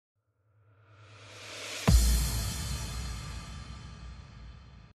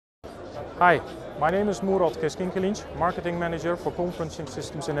Hi, my name is Murat Keskinkelinc, Marketing Manager for Conferencing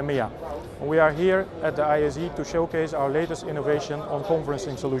Systems in EMEA. We are here at the ISE to showcase our latest innovation on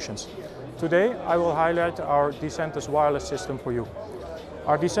conferencing solutions. Today I will highlight our Dicentis wireless system for you.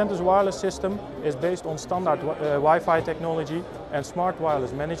 Our Dicentis wireless system is based on standard Wi-Fi technology and smart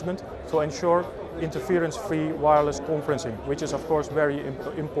wireless management to ensure interference-free wireless conferencing, which is of course very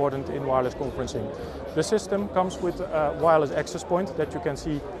important in wireless conferencing. The system comes with a wireless access point that you can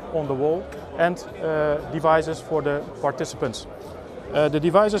see on the wall and devices for the participants. The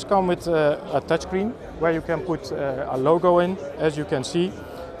devices come with a touchscreen where you can put a logo in, as you can see,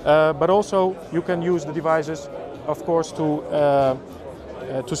 but also you can use the devices, of course,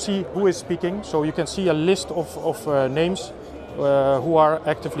 to see who is speaking, so you can see a list of names who are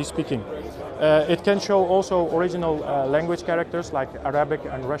actively speaking. It can show also original language characters like Arabic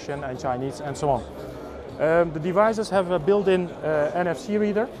and Russian and Chinese and so on. The devices have a built-in NFC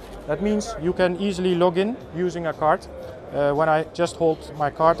reader. That means you can easily log in using a card. When I just hold my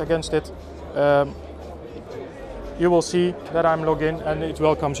card against it, you will see that I'm logged in and it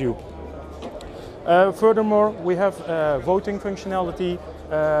welcomes you. Furthermore, we have voting functionality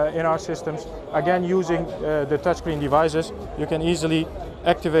in our systems. Again, using the touchscreen devices, you can easily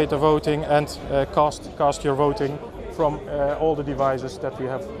activate the voting and cast your voting from all the devices that we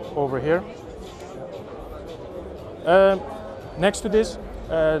have over here. Next to this,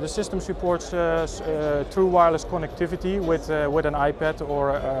 the system supports true wireless connectivity with an iPad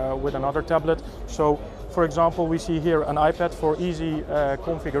or with another tablet. So, for example, we see here an iPad for easy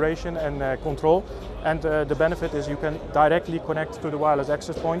configuration and control. And the benefit is you can directly connect to the wireless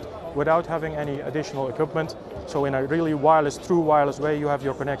access point without having any additional equipment. So in a really wireless, true wireless way, you have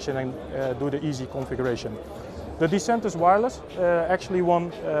your connection and do the easy configuration. The Dicentis Wireless actually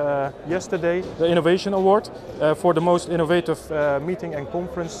won yesterday the Innovation Award for the most innovative meeting and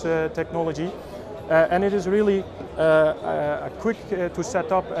conference technology. And it is really a quick to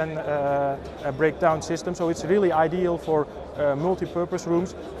set up and a breakdown system, so it's really ideal for multi-purpose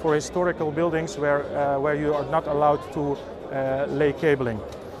rooms, for historical buildings where you are not allowed to lay cabling.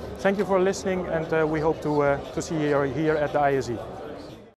 Thank you for listening, and we hope to see you here at the ISE.